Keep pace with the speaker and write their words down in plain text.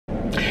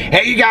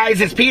Hey you guys,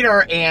 it's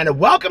Peter and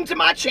welcome to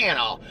my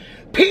channel.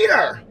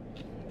 Peter,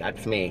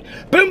 that's me.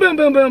 Boom, boom,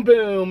 boom, boom,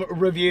 boom,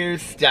 review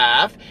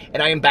stuff.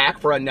 And I am back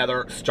for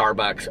another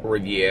Starbucks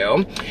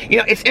review. You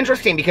know, it's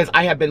interesting because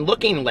I have been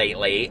looking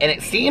lately and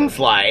it seems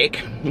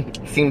like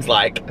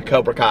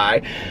Cobra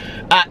Kai,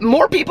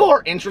 more people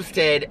are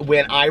interested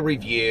when I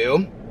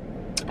review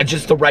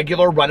just the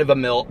regular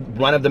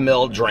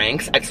run-of-the-mill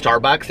drinks at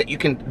Starbucks that you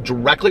can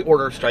directly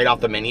order straight off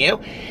the menu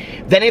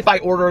than if I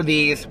order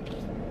these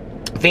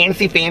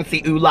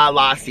fancy ooh la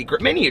la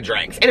secret menu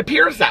drinks. It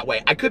appears that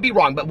way. I could be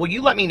wrong, but will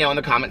you let me know in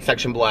the comment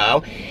section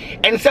below?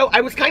 And so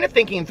I was kind of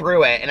thinking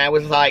through it and I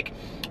was like,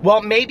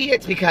 well, maybe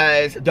it's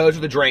because those are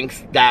the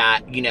drinks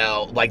that, you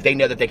know, like they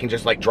know that they can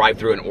just like drive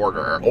through and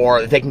order,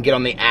 or they can get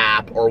on the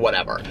app or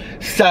whatever.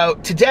 So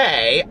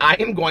today I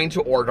am going to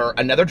order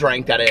another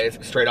drink that is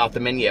straight off the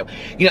menu.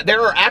 You know,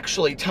 there are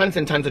actually tons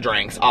and tons of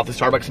drinks off the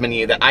Starbucks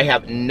menu that I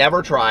have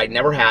never tried,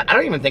 never had. I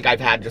don't even think I've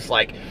had just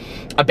like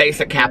a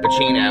basic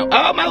cappuccino.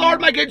 Oh my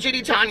Lord, my good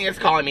Judy Tanya is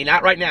calling me.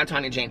 Not right now,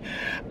 Tanya Jean.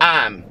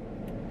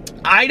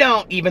 I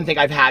don't even think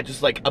I've had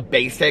just like a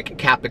basic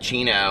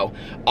cappuccino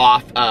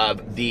off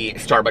of the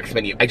Starbucks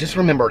menu. I just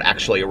remembered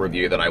actually a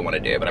review that I want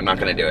to do, but I'm not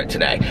going to do it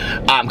today.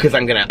 Because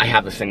I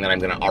have this thing that I'm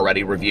going to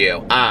already review.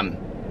 When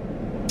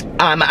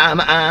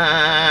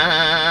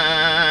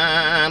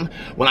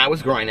I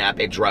was growing up,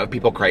 it drove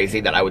people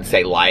crazy that I would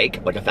say like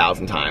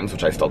 1,000 times,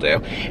 which I still do.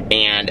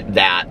 And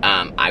that,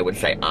 I would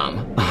say,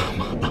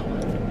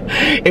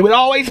 It would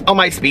always, on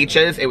my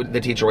speeches, the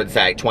teacher would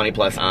say 20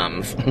 plus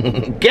ums.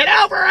 Get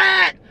over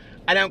it!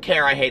 I don't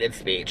care, I hated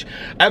speech.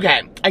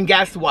 Okay, and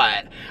guess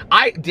what?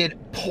 I did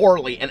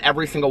poorly in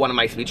every single one of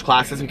my speech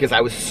classes because I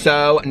was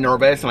so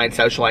nervous and I had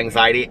social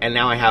anxiety, and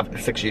now I have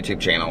 6 YouTube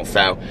channels,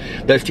 so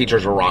those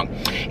teachers were wrong.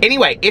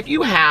 Anyway, if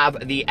you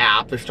have the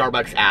app, the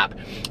Starbucks app,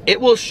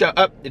 it will show,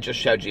 oh, it just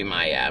showed you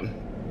my,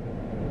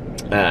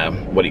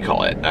 what do you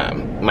call it?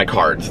 My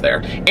cards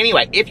there.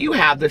 Anyway, if you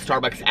have the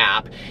Starbucks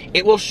app,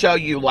 it will show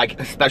you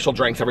like special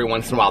drinks every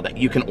once in a while that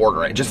you can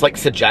order. It just like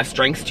suggests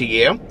drinks to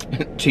you,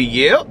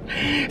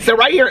 So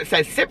right here it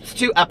says sips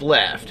to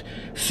uplift.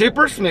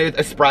 Super smooth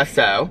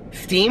espresso,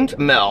 steamed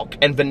milk,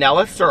 and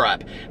vanilla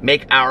syrup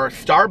make our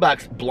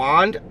Starbucks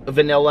Blonde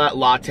Vanilla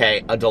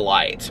Latte a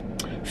delight.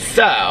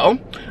 So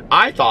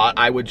I thought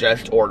I would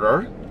just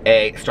order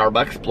a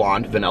Starbucks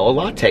Blonde Vanilla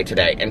Latte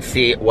today and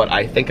see what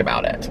I think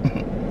about it.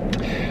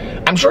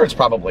 I'm sure it's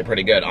probably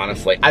pretty good,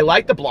 honestly. I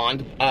like the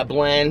blonde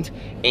blend,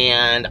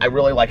 and I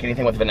really like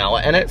anything with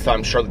vanilla in it, so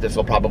I'm sure that this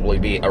will probably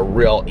be a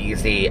real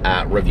easy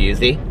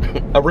reviewsy.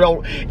 A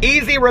real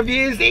easy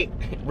reviewsy.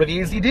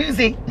 Reviewsy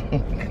doozy.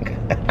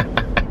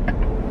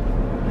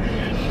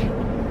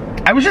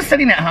 I was just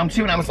sitting at home,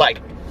 too, and I was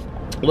like,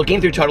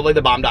 looking through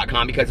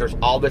TotallyTheBomb.com because there's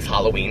all this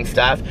Halloween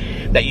stuff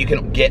that you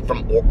can get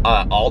from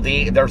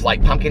Aldi. There's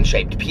like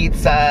pumpkin-shaped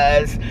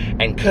pizzas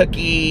and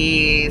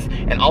cookies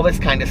and all this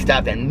kind of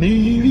stuff, and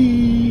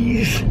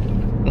movies.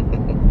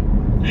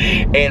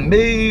 And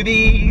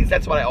movies.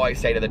 That's what I always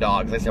say to the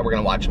dogs. I said we're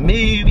gonna watch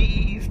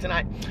movies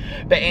tonight.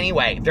 But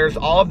anyway, there's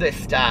all of this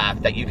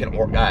stuff that you can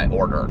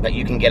order, that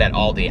you can get at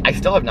Aldi. I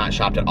still have not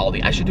shopped at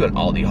Aldi. I should do an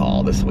Aldi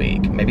haul this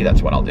week. Maybe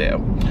that's what I'll do.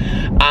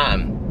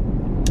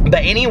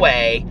 But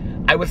anyway,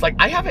 I was like,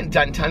 I haven't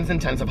done tons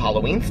and tons of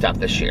Halloween stuff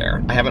this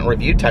year. I haven't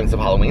reviewed tons of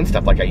Halloween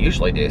stuff like I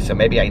usually do, so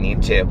maybe I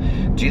need to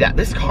do that.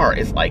 This car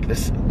is like,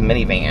 this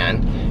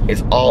minivan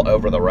is all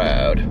over the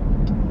road.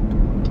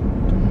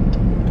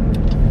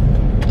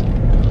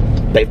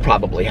 They've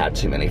probably had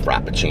too many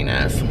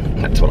Frappuccinos.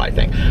 That's what I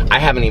think. I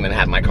haven't even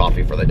had my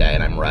coffee for the day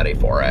and I'm ready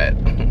for it.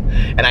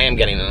 And I am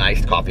getting an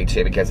iced coffee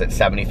too because it's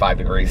 75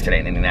 degrees today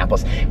in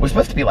Indianapolis. It was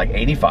supposed to be like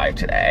 85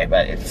 today,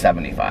 but it's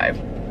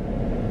 75.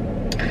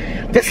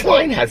 This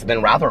line has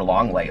been rather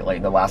long lately,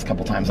 the last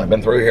couple times I've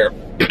been through here.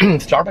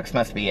 Starbucks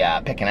must be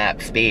picking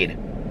up speed.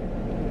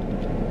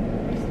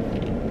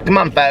 Come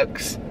on,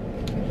 folks.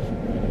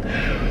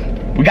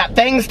 We got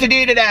things to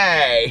do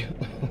today.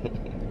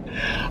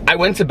 I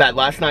went to bed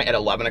last night at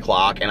 11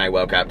 o'clock and I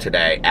woke up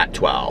today at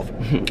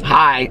 12.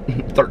 Hi,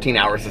 13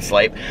 hours of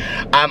sleep.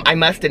 I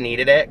must have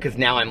needed it because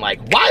now I'm like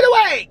wide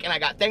awake and I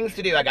got things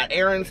to do. I got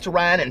errands to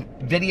run and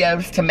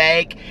videos to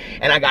make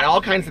and I got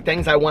all kinds of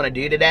things I want to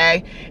do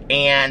today.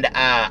 And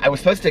I was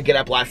supposed to get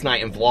up last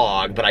night and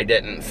vlog, but I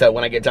didn't. So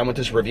when I get done with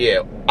this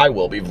review, I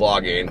will be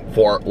vlogging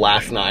for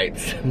last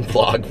night's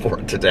vlog for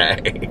today.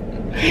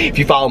 If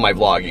you follow my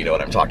vlog, you know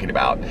what I'm talking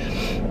about.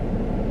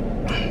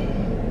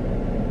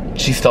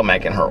 She's still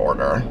making her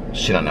order.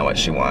 She don't know what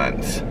she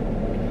wants.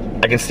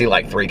 I can see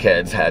like 3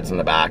 kids' heads in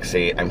the back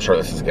seat. I'm sure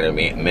this is gonna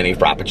be mini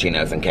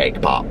Frappuccinos and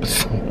cake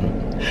pops.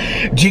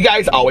 Do you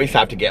guys always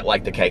have to get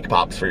like the cake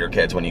pops for your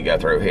kids when you go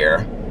through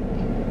here?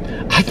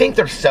 I think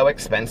they're so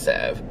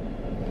expensive.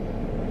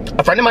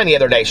 A friend of mine the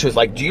other day, she was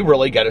like, do you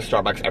really go to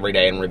Starbucks every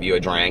day and review a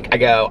drink? I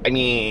go, I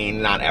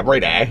mean, not every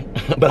day,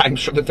 but I'm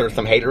sure that there's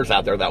some haters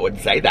out there that would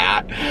say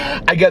that.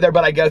 I go there,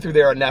 but I go through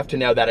there enough to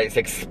know that it's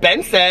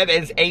expensive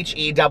as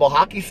H-E double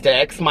hockey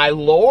sticks. My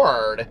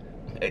Lord,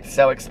 it's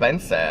so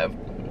expensive.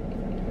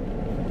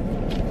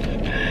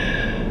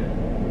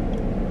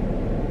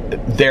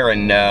 They're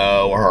in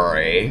no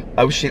hurry.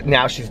 Oh,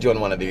 now she's doing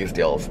one of these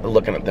deals,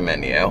 looking at the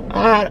menu.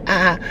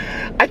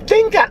 I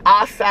think that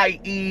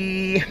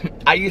acai,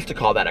 I used to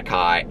call that a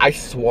kai. I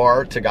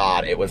swore to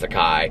God it was a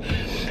kai.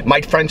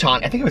 My friend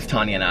Tanya, I think it was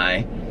Tanya and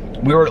I,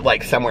 we were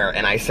like somewhere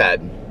and I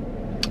said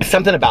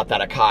something about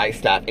that acai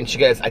stuff. And she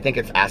goes, I think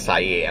it's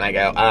acai. And I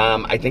go,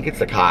 I think it's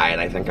a kai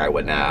and I think I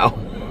would know.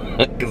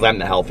 Because I'm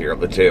the healthier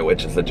of the two,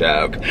 which is a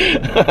joke.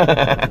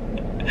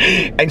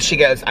 And she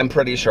goes, I'm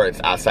pretty sure it's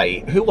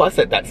acai. Who was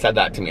it that said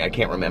that to me? I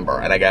can't remember.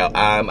 And I go,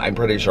 I'm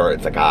pretty sure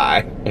it's a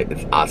guy.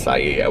 It's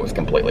acai. I was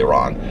completely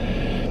wrong.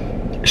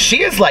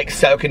 She is like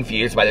so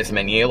confused by this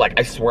menu. Like,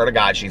 I swear to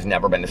God, she's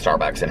never been to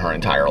Starbucks in her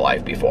entire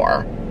life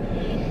before.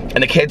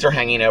 And the kids are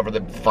hanging over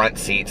the front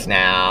seats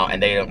now,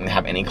 and they don't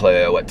have any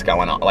clue what's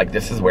going on. Like,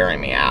 this is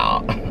wearing me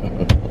out.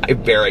 I have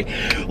very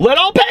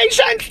little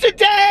patience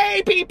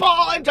today, people.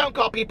 And don't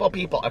call people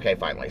people. Okay,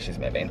 finally, she's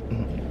moving.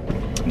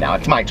 Now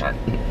it's my turn.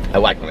 I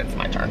like when it's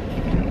my turn.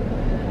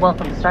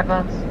 Welcome to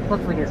Starbucks.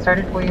 What can we get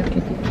started for you?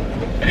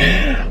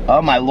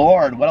 Oh my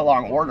Lord, what a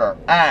long order.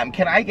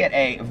 Can I get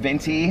a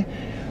venti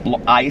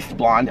iced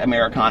blonde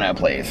Americano,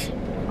 please?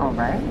 All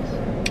right.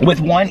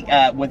 With one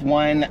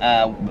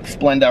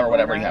Splenda or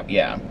whatever you have.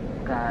 Yeah.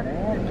 Got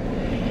it.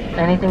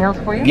 Anything else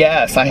for you?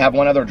 Yes, I have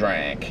one other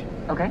drink.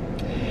 Okay.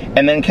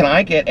 And then can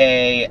I get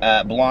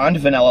a blonde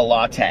vanilla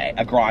latte,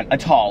 a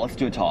tall? Let's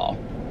do a tall.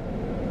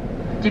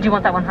 Did you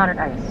want that one hot or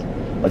ice?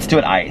 Let's do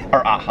it ice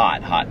or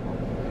hot.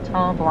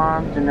 Tall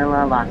blonde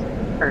vanilla latte.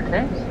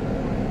 Perfect.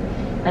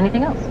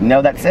 Anything else?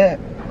 No, that's it.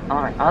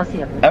 All right, I'll see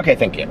you. Okay,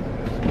 thank you.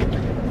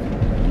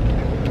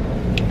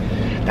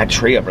 That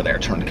tree over there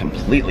turned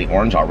completely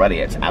orange already.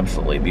 It's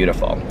absolutely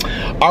beautiful.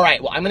 All right,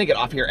 well, I'm gonna get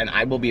off here and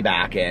I will be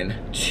back in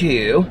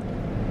 2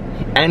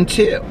 and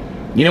 2.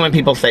 You know when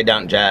people say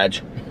don't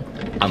judge?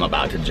 I'm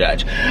about to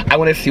judge. I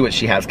wanna see what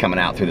she has coming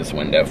out through this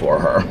window for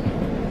her.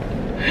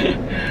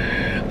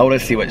 I wanna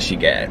see what she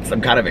gets.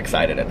 I'm kind of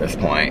excited at this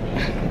point.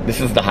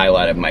 This is the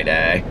highlight of my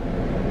day.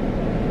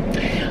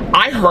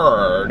 I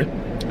heard,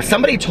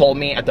 somebody told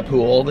me at the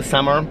pool this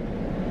summer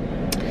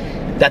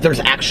that there's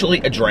actually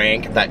a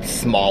drink that's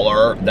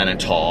smaller than a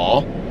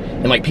tall.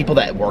 And like people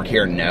that work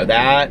here know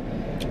that.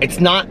 It's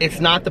not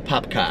the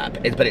pup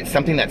cup, but it's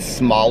something that's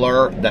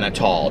smaller than a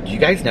tall. Do you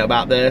guys know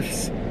about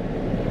this?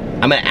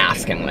 I'm gonna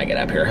ask him when I get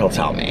up here. He'll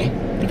tell me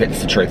if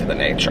it's the truth of the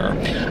nature.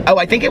 Oh,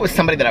 I think it was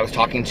somebody that I was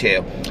talking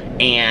to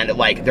and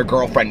like their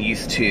girlfriend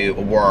used to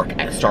work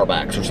at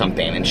Starbucks or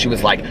something. And she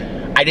was like,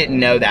 I didn't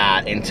know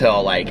that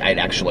until like I'd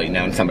actually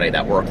known somebody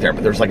that worked there,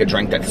 but there's like a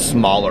drink that's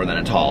smaller than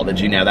a tall. Did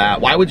you know that?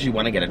 Why would you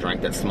want to get a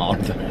drink that's smaller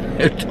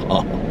than a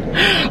tall?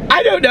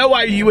 I don't know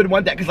why you would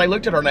want that, because I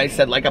looked at her and I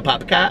said, like a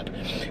pup cup?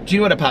 Do you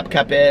know what a pup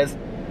cup is?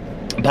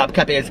 A pup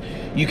cup is,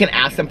 you can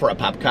ask them for a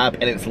pup cup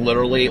and it's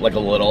literally like a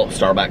little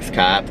Starbucks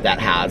cup that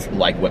has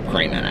like whipped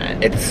cream in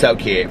it. It's so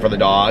cute for the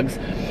dogs.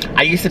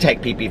 I used to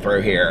take Pee-Pee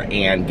through here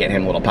and get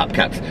him little pup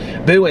cups.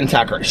 Boo and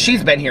Tucker,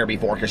 she's been here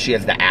before because she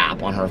has the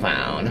app on her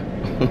phone.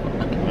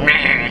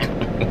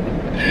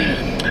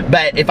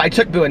 But if I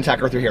took Boo and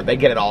Tucker through here, they'd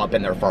get it all up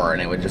in their fur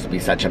and it would just be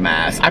such a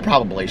mess. I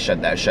probably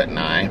should though, shouldn't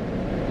I?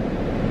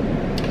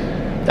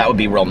 That would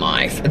be real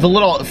nice. The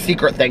little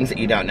secret things that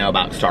you don't know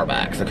about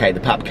Starbucks, okay? The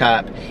pup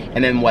cup,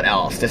 and then what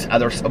else? This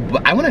other,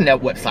 I wanna know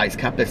what size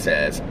cup this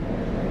is.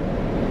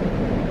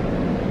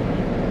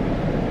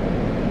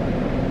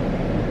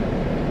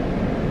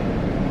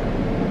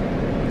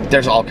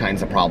 There's all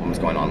kinds of problems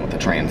going on with the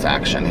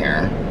transaction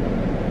here.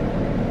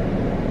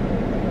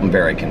 I'm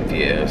very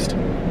confused.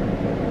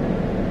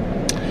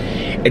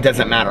 It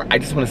doesn't matter. I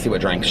just want to see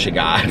what drinks she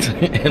got,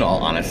 in all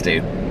honesty.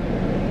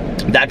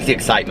 That's the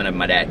excitement of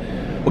my day.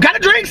 What kind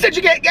of drinks did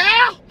you get,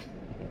 gal?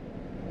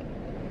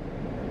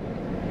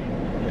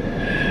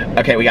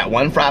 Okay, we got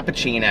one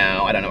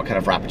Frappuccino. I don't know what kind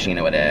of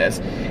Frappuccino it is.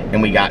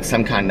 And we got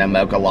some kind of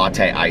mocha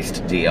latte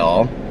iced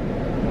deal.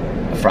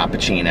 A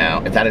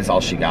Frappuccino. If that is all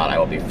she got, I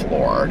will be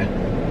floored.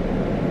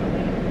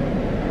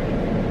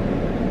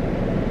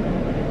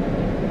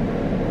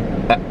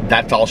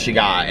 That's all she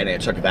got, and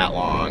it took that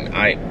long.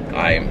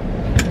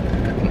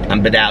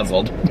 I'm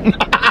bedazzled.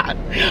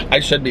 I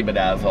should be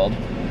bedazzled.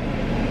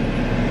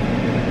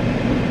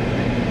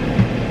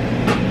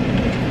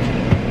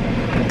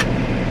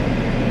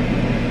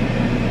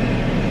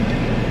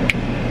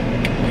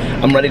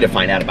 I'm ready to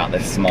find out about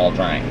this small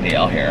drink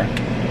deal here.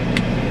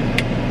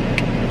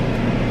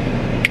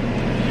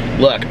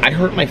 Look, I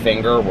hurt my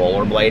finger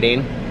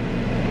rollerblading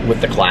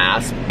with the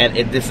clasp, and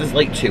this is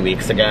like 2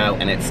 weeks ago,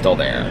 and it's still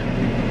there.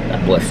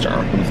 That blister.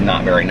 It was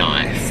not very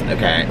nice,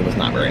 okay? It was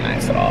not very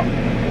nice at all.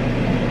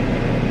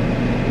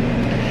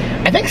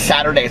 I think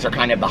Saturdays are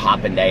kind of the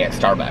hopping day at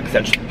Starbucks.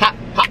 So just hop,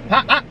 hop,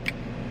 hop, hop.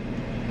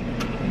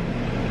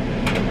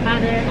 Hi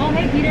there. Oh,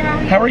 hey, Peter,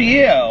 how are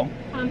you? How are you?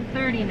 I'm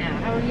 30 now.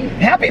 How are you?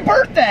 Happy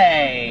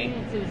birthday!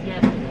 It was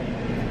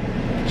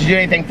yesterday. Did you do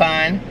anything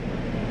fun?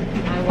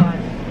 I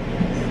watched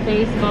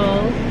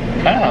Spaceballs,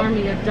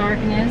 Army of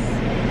Darkness,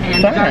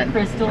 and Fun. Dark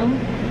Crystal.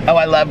 Oh,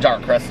 I love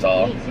Dark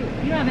Crystal. Me too.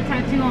 You have a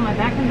tattoo on my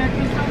back from Dark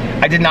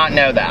Crystal? I did not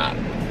know that.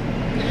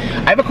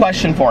 have a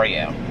question for you.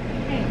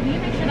 Hey, can you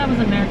make sure that was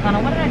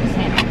Americano? What did I just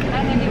hand you? Did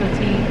I hand you a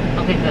tea?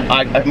 Okay,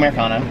 good.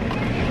 Americano.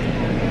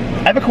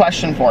 I have a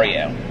question for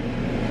you.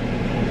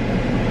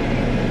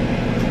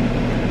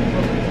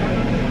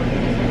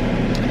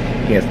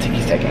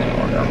 He's taking an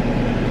order.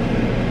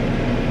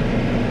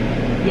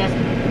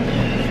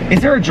 Yes. Is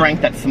there a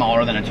drink that's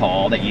smaller than a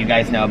tall that you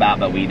guys know about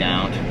but we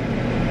don't?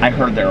 I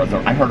heard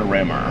a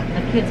rumor.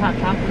 The kid's hot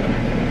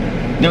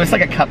chocolate. No, it's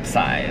like a cup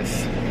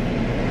size.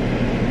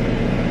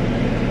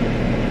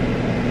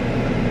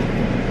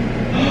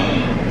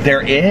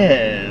 There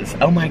is.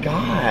 Oh my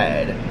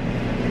God.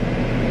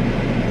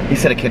 He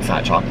said a kid's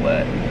hot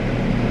chocolate.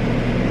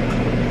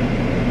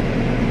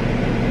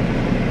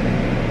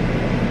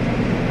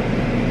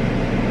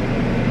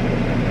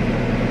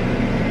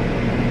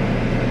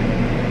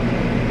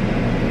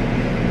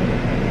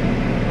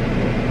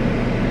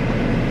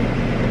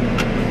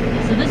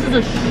 So this is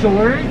a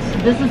short.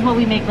 This is what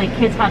we make like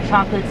kids hot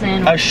chocolates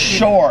in. A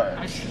short.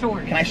 A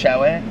short. Can I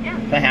show it? Yeah.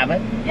 Can I have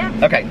it? Yeah.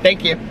 Okay,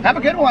 thank you. Have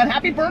a good one.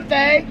 Happy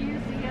birthday. Thank you.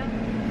 See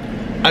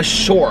ya. A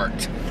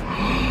short.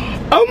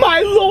 Oh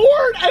my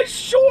Lord, a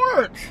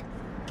short.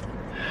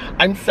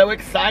 I'm so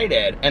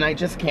excited and I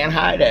just can't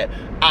hide it.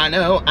 I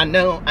know, I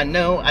know, I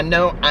know, I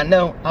know, I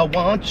know. I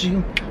want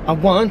you, I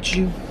want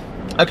you.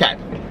 Okay.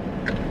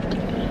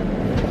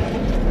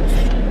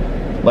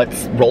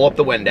 Let's roll up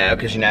the window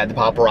because you know the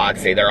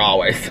paparazzi, they're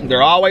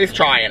always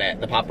trying it,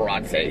 the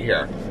paparazzi.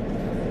 Here.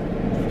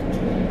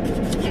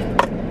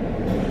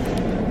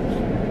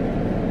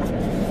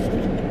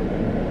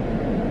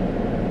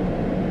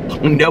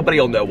 Nobody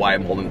will know why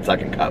I'm holding the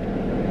second cup.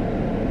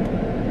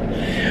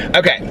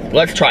 Okay,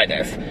 let's try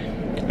this.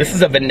 This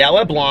is a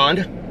vanilla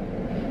blonde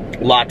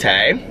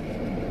latte.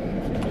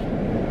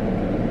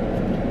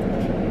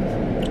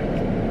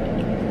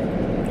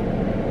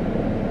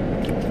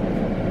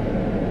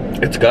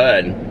 It's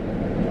good.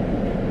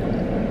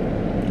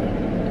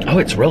 Oh,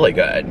 it's really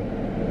good.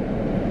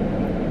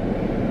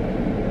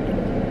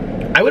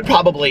 I would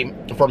probably,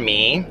 for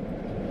me,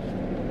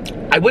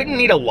 I wouldn't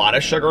need a lot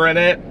of sugar in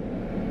it.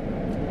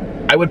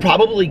 I would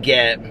probably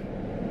get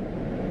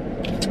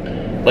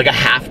like a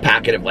half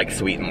packet of like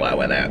Sweet and Low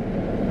in it.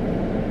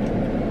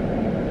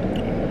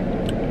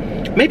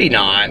 Maybe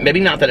not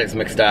that it's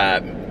mixed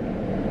up.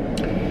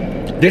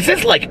 This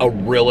is like a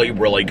really,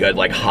 really good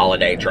like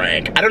holiday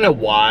drink. I don't know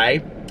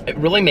why. It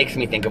really makes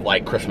me think of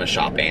like Christmas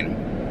shopping.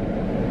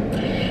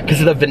 Because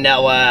of the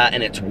vanilla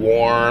and it's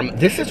warm.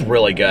 This is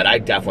really good. I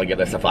definitely give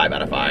this a 5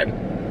 out of 5.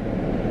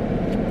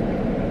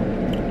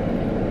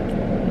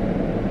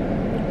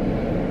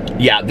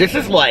 Yeah, this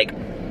is like,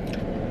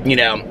 you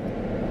know,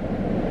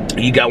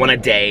 you go on a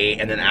date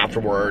and then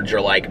afterwards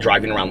you're like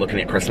driving around looking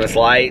at Christmas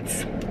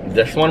lights.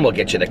 This one will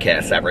get you the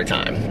kiss every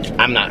time.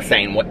 I'm not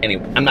saying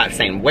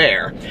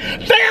where.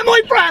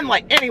 Family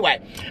friendly. Anyway,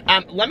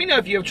 let me know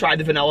if you have tried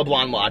the Vanilla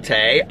Blonde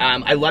Latte.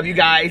 I love you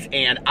guys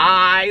and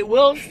I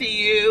will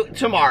see you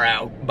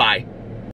tomorrow. Bye.